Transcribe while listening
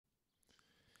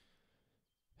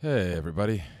Hey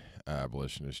everybody,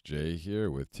 Abolitionist Jay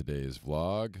here with today's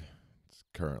vlog. It's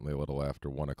currently a little after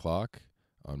 1 o'clock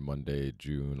on Monday,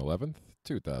 June 11th,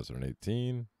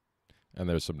 2018, and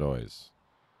there's some noise.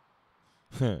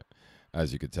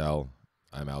 As you could tell,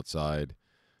 I'm outside,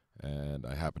 and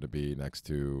I happen to be next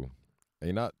to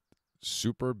a not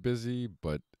super busy,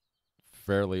 but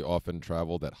fairly often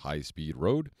traveled at high speed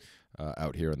road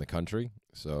out here in the country.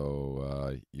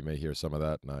 So you may hear some of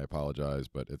that, and I apologize,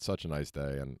 but it's such a nice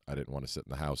day, and I didn't want to sit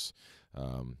in the house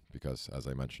because, as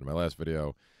I mentioned in my last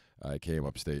video, I came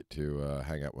upstate to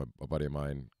hang out with a buddy of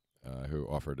mine who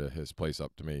offered his place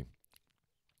up to me.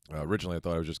 Originally, I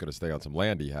thought I was just going to stay on some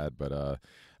land he had, but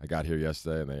I got here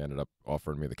yesterday, and they ended up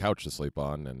offering me the couch to sleep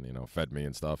on, and fed me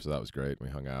and stuff. So that was great. We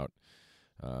hung out.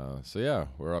 So yeah,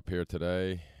 we're up here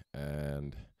today,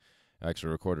 and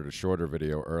actually recorded a shorter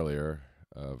video earlier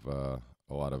of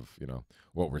a lot of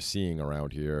what we're seeing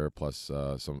around here, plus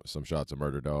some shots of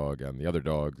Murder Dog and the other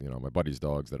dog, my buddy's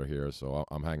dogs that are here. So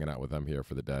I'm hanging out with them here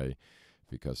for the day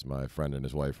because my friend and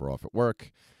his wife are off at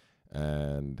work,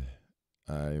 and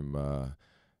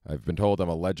I've been told I'm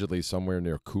allegedly somewhere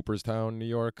near Cooperstown, New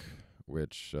York,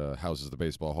 which houses the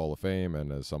Baseball Hall of Fame.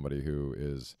 And as somebody who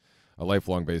is a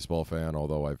lifelong baseball fan,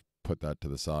 although I've put that to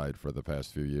the side for the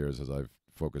past few years as I've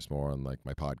focused more on like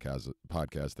my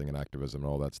podcasting and activism and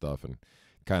all that stuff, and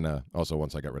kind of also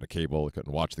once I got rid of cable, I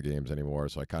couldn't watch the games anymore,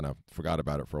 so I kind of forgot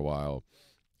about it for a while.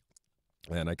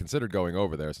 And I considered going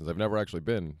over there since I've never actually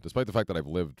been, despite the fact that I've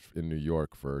lived in New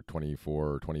York for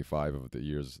 24 or 25 of the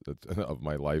years of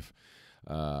my life.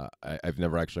 I've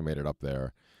never actually made it up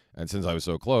there. And since I was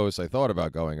so close, I thought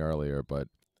about going earlier, but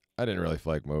I didn't really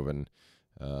feel like moving.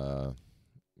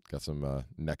 Got some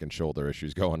neck and shoulder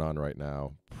issues going on right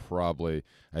now. Probably,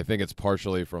 I think it's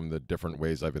partially from the different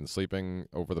ways I've been sleeping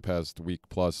over the past week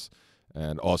plus,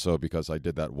 and also because I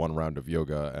did that one round of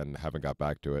yoga and haven't got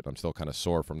back to it. I'm still kind of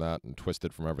sore from that and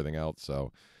twisted from everything else.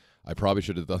 So I probably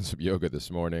should have done some yoga this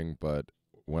morning, but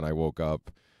when I woke up,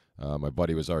 my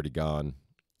buddy was already gone,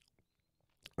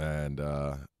 and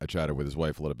I chatted with his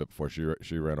wife a little bit before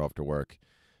she ran off to work.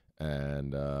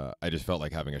 And I just felt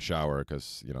like having a shower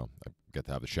because, I get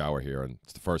to have the shower here. And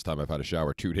it's the first time I've had a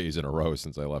shower 2 days in a row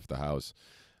since I left the house.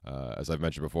 As I've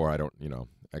mentioned before, I don't,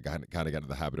 I kind of got into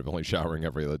the habit of only showering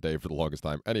every other day for the longest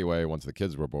time anyway, once the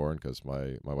kids were born, because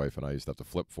my wife and I used to have to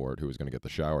flip for it who was going to get the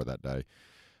shower that day.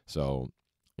 So,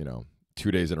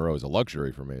 2 days in a row is a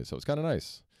luxury for me. So it's kind of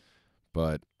nice.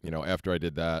 But, after I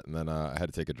did that, and then I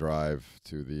had to take a drive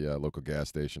to the local gas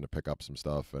station to pick up some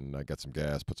stuff and get some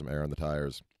gas, put some air in the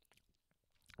tires.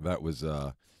 That was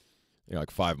like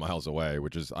 5 miles away,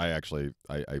 which is I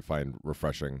find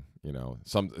refreshing.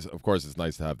 Of course it's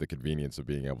nice to have the convenience of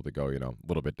being able to go a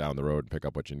little bit down the road and pick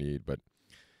up what you need, but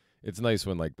it's nice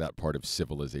when like that part of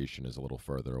civilization is a little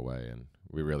further away, and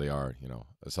we really are,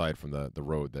 aside from the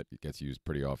road that gets used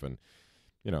pretty often,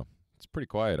 it's pretty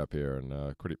quiet up here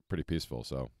and pretty peaceful.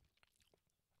 So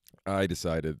I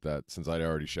decided that since I'd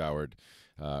already showered,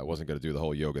 I wasn't going to do the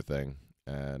whole yoga thing,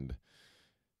 and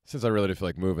since I really didn't feel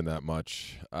like moving that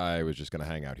much, I was just going to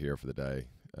hang out here for the day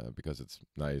because it's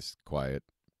nice, quiet,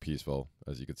 peaceful.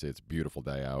 As you can see, it's a beautiful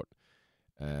day out.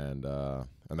 And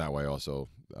that way also,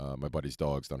 my buddy's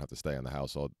dogs don't have to stay in the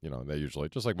house. They usually,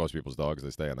 just like most people's dogs,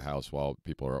 they stay in the house while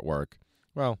people are at work.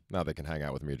 Well, now they can hang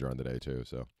out with me during the day too.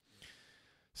 So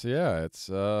yeah, it's,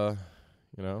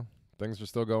 things are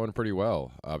still going pretty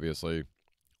well. Obviously,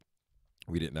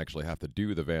 we didn't actually have to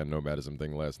do the van nomadism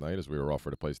thing last night as we were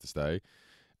offered a place to stay.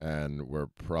 And we're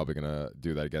probably going to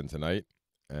do that again tonight.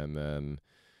 And then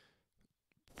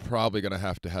probably going to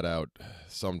have to head out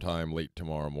sometime late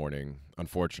tomorrow morning.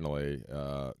 Unfortunately,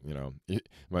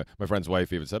 my friend's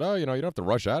wife even said, oh, you don't have to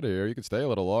rush out of here. You can stay a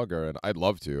little longer. And I'd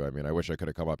love to. I mean, I wish I could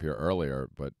have come up here earlier.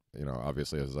 But,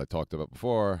 obviously, as I talked about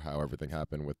before, how everything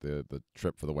happened with the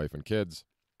trip for the wife and kids.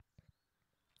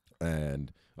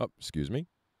 And, excuse me.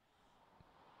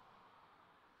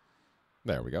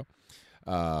 There we go.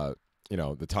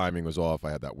 The timing was off.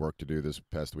 I had that work to do this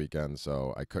past weekend,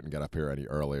 so I couldn't get up here any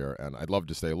earlier. And I'd love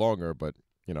to stay longer, but,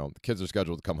 the kids are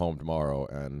scheduled to come home tomorrow.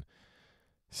 And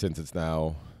since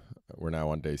we're now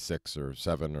on day 6 or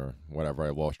 7 or whatever, I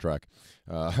lost track,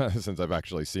 since I've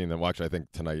actually seen them. Well, actually, I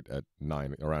think tonight at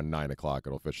around 9 o'clock,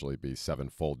 it'll officially be 7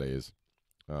 full days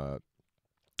that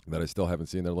I still haven't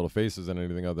seen their little faces and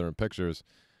anything other than pictures.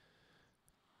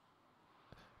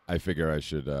 I figure I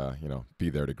should, be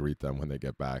there to greet them when they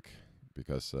get back.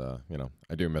 Because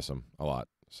I do miss them a lot.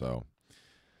 So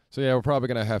yeah, we're probably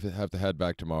gonna have to head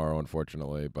back tomorrow,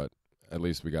 unfortunately. But at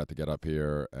least we got to get up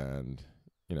here and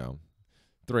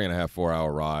 3.5, 4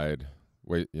 hour ride.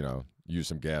 Wait, use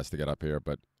some gas to get up here,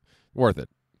 but worth it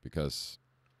because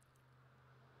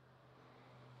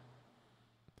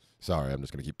Sorry, I'm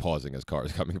just going to keep pausing as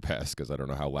cars coming past because I don't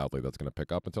know how loudly that's going to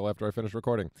pick up until after I finish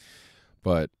recording.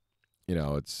 But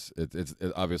it's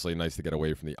obviously nice to get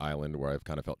away from the island where I've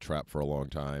kind of felt trapped for a long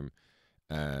time,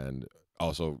 and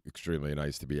also extremely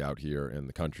nice to be out here in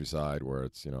the countryside where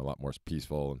it's a lot more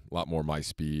peaceful and a lot more my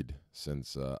speed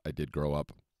since I did grow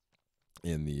up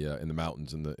in the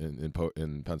mountains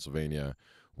in Pennsylvania,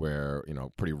 where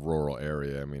pretty rural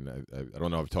area. I mean, I don't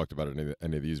know if I've talked about it in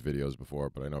any of these videos before,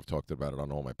 but I know I've talked about it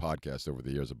on all my podcasts over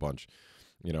the years a bunch.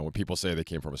 When people say they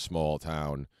came from a small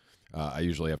town, I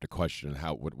usually have to question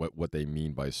what they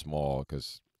mean by small,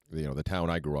 because the town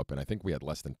I grew up in, I think we had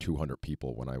less than 200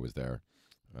 people when I was there.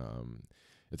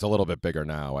 It's a little bit bigger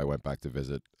now. I went back to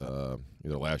visit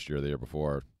either last year or the year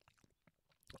before.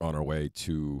 On our way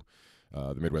to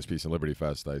the Midwest Peace and Liberty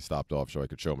Fest, I stopped off so I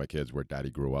could show my kids where Daddy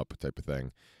grew up, type of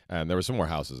thing. And there were some more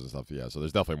houses and stuff. Yeah, so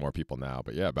there's definitely more people now.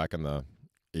 But yeah, back in the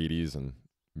 80s and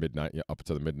up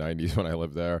to the mid 90s when I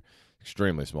lived there,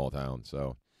 extremely small town.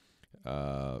 So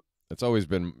it's always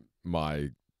been my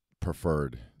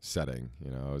preferred setting.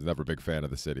 I was never a big fan of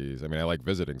the cities. I mean, I like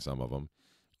visiting some of them.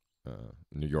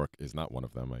 New York is not one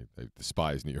of them. I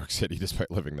despise New York City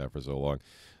despite living there for so long.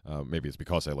 Maybe it's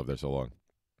because I lived there so long.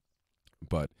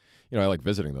 But, I like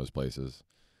visiting those places.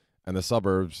 And the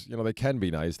suburbs, they can be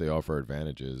nice. They offer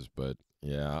advantages. But,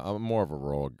 yeah, I'm more of a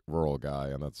rural guy.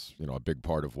 And that's, a big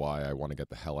part of why I want to get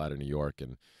the hell out of New York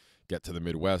and get to the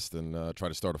Midwest and try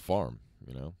to start a farm,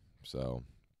 So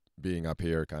being up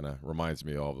here kind of reminds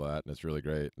me of all of that. And it's really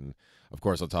great. And, of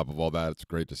course, on top of all that, it's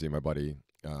great to see my buddy,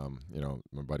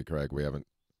 my buddy Craig. We don't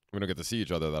get to see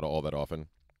each other all that often.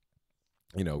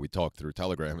 We talk through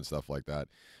Telegram and stuff like that,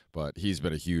 but he's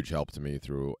been a huge help to me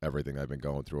through everything I've been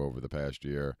going through over the past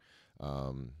year.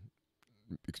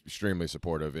 Extremely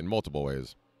supportive in multiple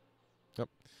ways. Yep.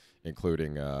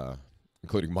 Including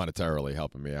monetarily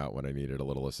helping me out when I needed a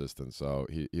little assistance. So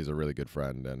he's a really good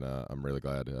friend, and I'm really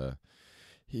glad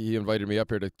he invited me up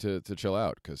here to chill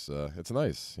out, because it's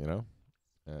nice,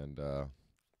 And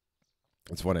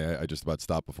it's funny, I just about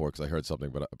stopped before because I heard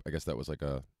something, but I guess that was like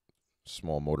a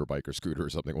small motorbike or scooter or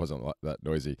something. It wasn't that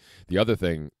noisy. The other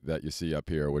thing that you see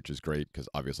up here, which is great because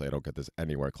obviously I don't get this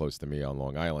anywhere close to me on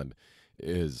Long Island,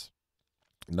 is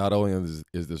not only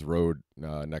is this road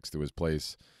next to his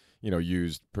place,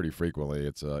 used pretty frequently.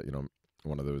 It's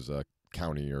one of those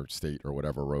county or state or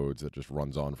whatever roads that just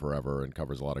runs on forever and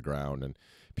covers a lot of ground, and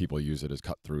people use it as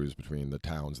cut-throughs between the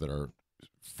towns that are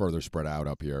further spread out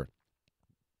up here.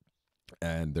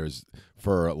 And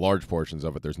for large portions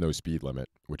of it, there's no speed limit,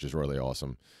 which is really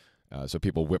awesome. So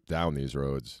people whip down these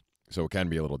roads. So it can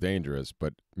be a little dangerous,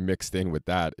 but mixed in with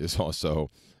that is also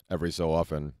every so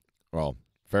often, well,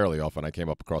 fairly often, I came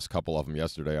up across a couple of them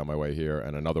yesterday on my way here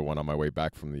and another one on my way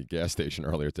back from the gas station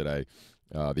earlier today.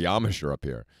 The Amish are up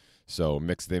here. So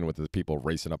mixed in with the people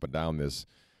racing up and down this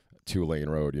 2-lane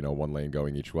road, one lane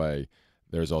going each way,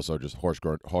 there's also just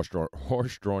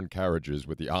horse-drawn carriages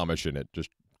with the Amish in it, just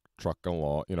trucking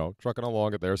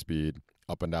along at their speed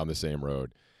up and down the same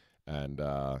road. And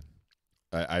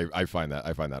I find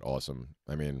that awesome.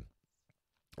 I mean,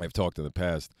 I've talked in the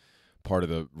past, part of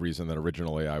the reason that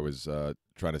originally I was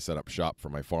trying to set up shop for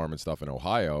my farm and stuff in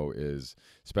Ohio is,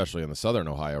 especially in the southern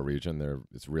Ohio region,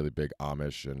 it's really big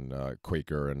Amish and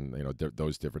Quaker and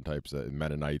those different types of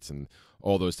Mennonites and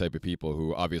all those type of people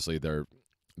who obviously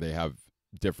they have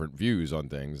different views on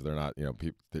things. They're not,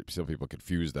 some people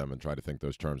confuse them and try to think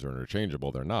those terms are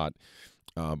interchangeable. They're not,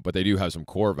 but they do have some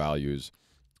core values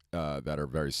that are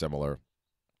very similar,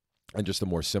 and just a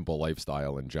more simple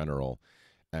lifestyle in general.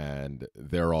 And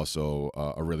they're also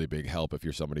a really big help if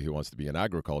you're somebody who wants to be in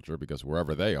agriculture, because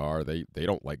wherever they are, they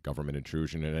don't like government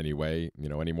intrusion in any way,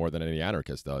 any more than any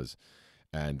anarchist does.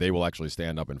 And they will actually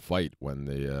stand up and fight when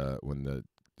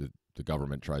the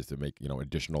government tries to make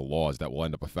additional laws that will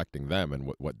end up affecting them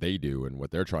and what they do and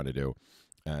what they're trying to do.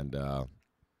 And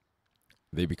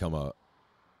they become a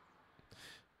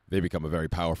very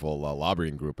powerful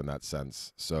lobbying group in that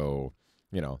sense. So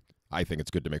I think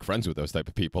it's good to make friends with those type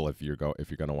of people if you're going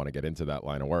to want to get into that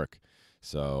line of work.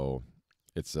 So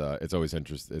it's always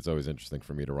interesting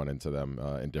for me to run into them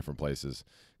in different places,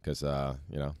 because I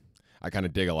kind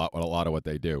of dig a lot of what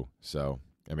they do. So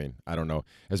I mean, I don't know,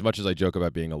 as much as I joke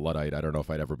about being a Luddite, I don't know if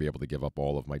I'd ever be able to give up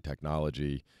all of my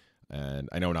technology, and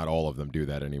I know not all of them do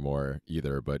that anymore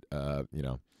either. But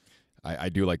I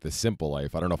do like the simple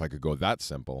life. I don't know if I could go that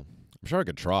simple. I'm sure I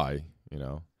could try.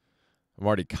 I'm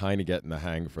already kind of getting the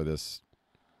hang for this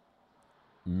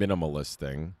minimalist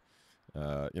thing,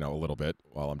 a little bit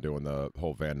while I'm doing the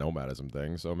whole van nomadism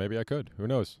thing. So maybe I could. Who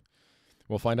knows?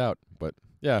 We'll find out. But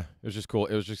yeah, it was just cool.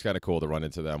 It was just kind of cool to run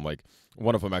into them. Like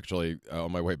one of them actually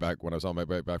on my way back when I was on my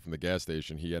way back from the gas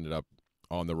station, he ended up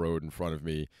on the road in front of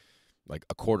me, like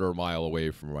a quarter mile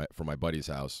away from my buddy's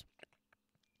house,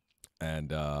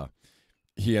 and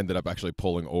he ended up actually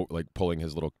pulling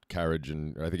his little carriage,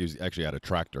 and I think he was actually had a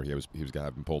tractor. He was gonna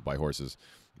have him pulled by horses.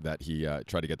 That he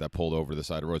tried to get that pulled over the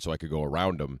side of the road so I could go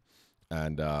around him,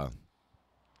 and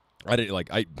I didn't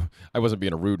I wasn't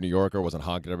being a rude New Yorker, wasn't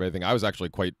honking or anything. I was actually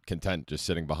quite content just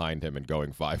sitting behind him and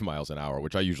going 5 miles an hour,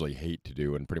 which I usually hate to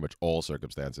do in pretty much all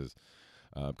circumstances,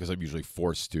 because I'm usually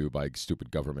forced to by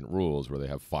stupid government rules where they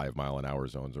have 5 mile an hour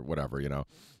zones or whatever.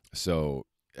 So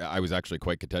I was actually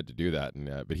quite content to do that,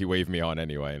 and but he waved me on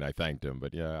anyway, and I thanked him.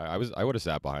 But yeah, I would have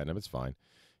sat behind him. It's fine,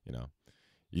 you know.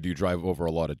 You do drive over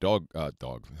a lot of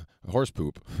horse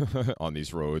poop on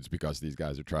these roads because these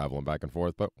guys are traveling back and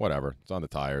forth, but whatever. It's on the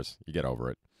tires. You get over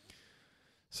it.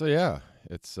 So yeah,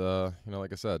 it's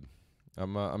like I said,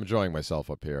 I'm enjoying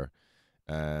myself up here,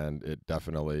 and it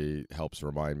definitely helps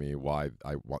remind me why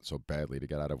I want so badly to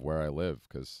get out of where I live,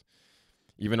 because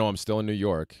even though I'm still in New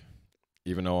York,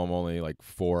 even though I'm only like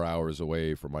 4 hours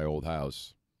away from my old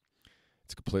house,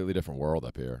 it's a completely different world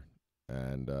up here,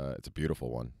 and it's a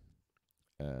beautiful one.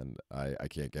 And I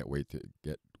can't wait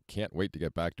to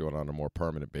get back to it on a more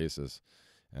permanent basis,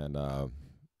 and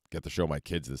get to show my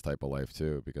kids this type of life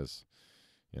too, because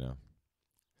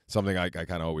something I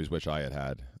kind of always wish I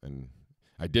had, and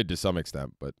I did to some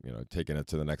extent, but taking it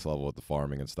to the next level with the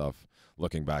farming and stuff.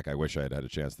 Looking back, I wish I had a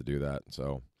chance to do that.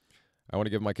 So I want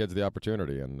to give my kids the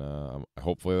opportunity, and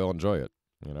hopefully they'll enjoy it.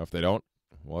 If they don't,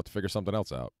 we'll have to figure something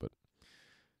else out. But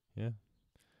yeah.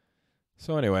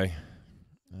 So anyway.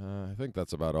 I think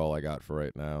that's about all I got for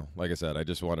right now. Like I said, I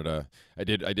just wanted to. I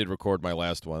did record my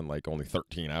last one like only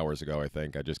 13 hours ago. I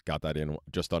think I just got that in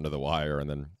just under the wire, and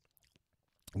then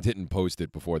didn't post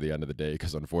it before the end of the day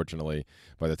because unfortunately,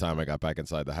 by the time I got back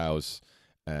inside the house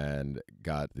and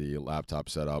got the laptop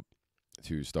set up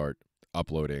to start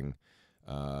uploading,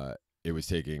 it was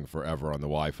taking forever on the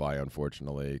Wi-Fi.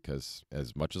 Unfortunately, because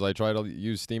as much as I try to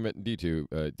use Steemit and DTube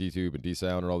and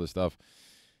DSound and all this stuff,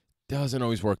 doesn't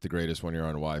always work the greatest when you're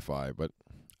on Wi-Fi, but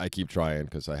I keep trying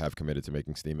because I have committed to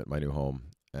making Steemit my new home,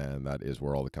 and that is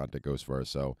where all the content goes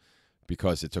first. So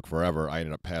because it took forever, I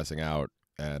ended up passing out,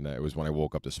 and it was when I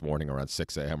woke up this morning around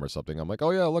 6 a.m. or something. I'm like,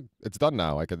 oh yeah, look, it's done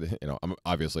now. I could,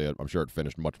 I'm sure it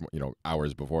finished much more,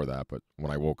 hours before that, but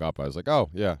when I woke up, I was like, oh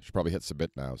yeah, should probably hit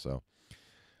submit now. So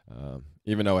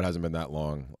even though it hasn't been that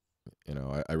long,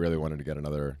 I really wanted to get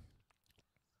another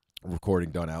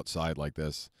recording done outside like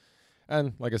this.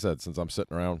 And like I said, since I'm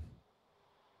sitting around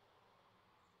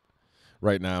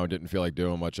right now, didn't feel like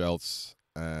doing much else,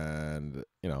 and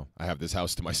I have this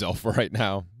house to myself for right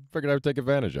now, figured I would take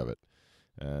advantage of it.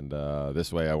 And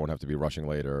this way I won't have to be rushing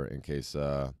later in case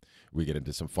we get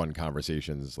into some fun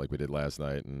conversations like we did last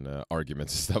night, and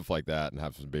arguments and stuff like that, and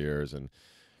have some beers, and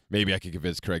maybe I could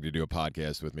convince Craig to do a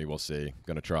podcast with me. We'll see.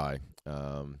 Gonna try.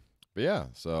 But yeah,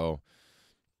 so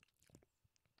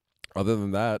other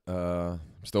than that, I'm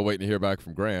still waiting to hear back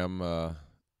from Graham, my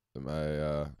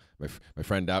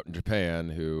friend out in Japan,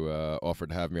 who offered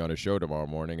to have me on his show tomorrow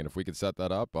morning. And if we could set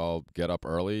that up, I'll get up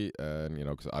early, and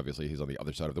because obviously he's on the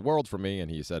other side of the world from me, and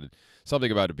he said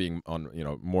something about it being on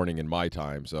morning in my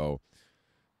time. So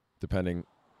depending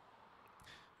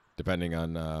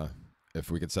on if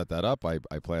we could set that up, I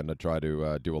plan to try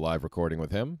to do a live recording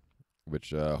with him,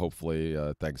 which hopefully,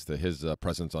 thanks to his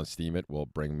presence on Steemit, will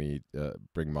bring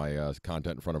my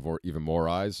content in front of even more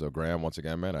eyes. So Graham, once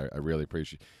again, man, I really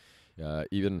appreciate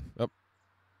even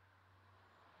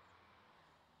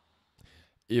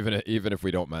if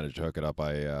we don't manage to hook it up,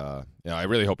 I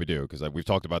really hope we do, because we've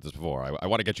talked about this before. I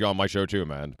want to get you on my show too,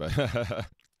 man. But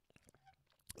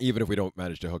even if we don't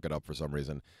manage to hook it up for some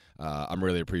reason, I'm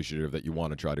really appreciative that you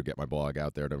want to try to get my blog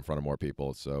out there in front of more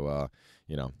people. So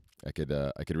I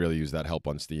could really use that help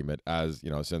on Steemit, as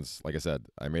since, like I said,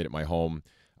 I made it my home.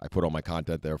 I put all my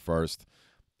content there first.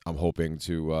 I'm hoping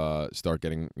to start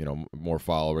getting more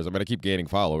followers. I'm going to keep gaining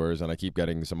followers, and I keep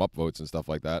getting some upvotes and stuff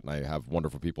like that. And I have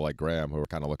wonderful people like Graham who are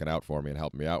kind of looking out for me and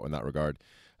helping me out in that regard.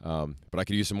 But I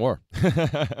could use some more,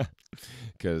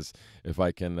 because if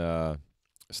I can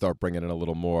start bringing in a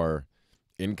little more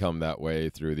income that way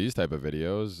through these type of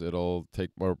videos, it'll take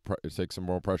some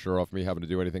more pressure off me having to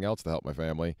do anything else to help my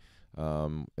family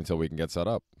until we can get set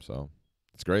up. So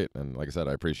it's great, and like I said,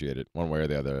 I appreciate it one way or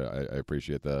the other. I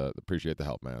appreciate the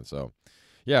help, man. So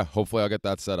yeah, hopefully I'll get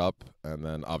that set up, and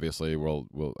then obviously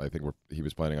he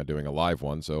was planning on doing a live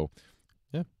one. So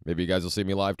yeah, maybe you guys will see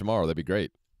me live tomorrow. That'd be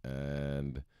great.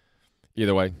 And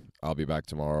either way, I'll be back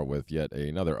tomorrow with yet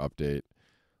another update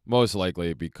Most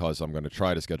likely because I'm going to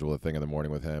try to schedule a thing in the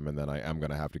morning with him, and then I am going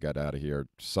to have to get out of here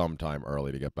sometime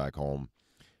early to get back home,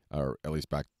 or at least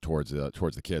back towards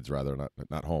the kids rather,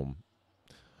 not home.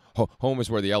 Home is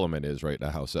where the element is right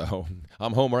now, so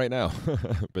I'm home right now.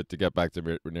 But to get back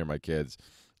to near my kids,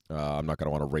 I'm not going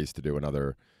to want to race to do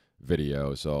another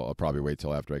video, so I'll probably wait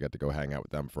till after I get to go hang out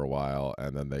with them for a while,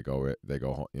 and then they go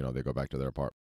back to their apartment.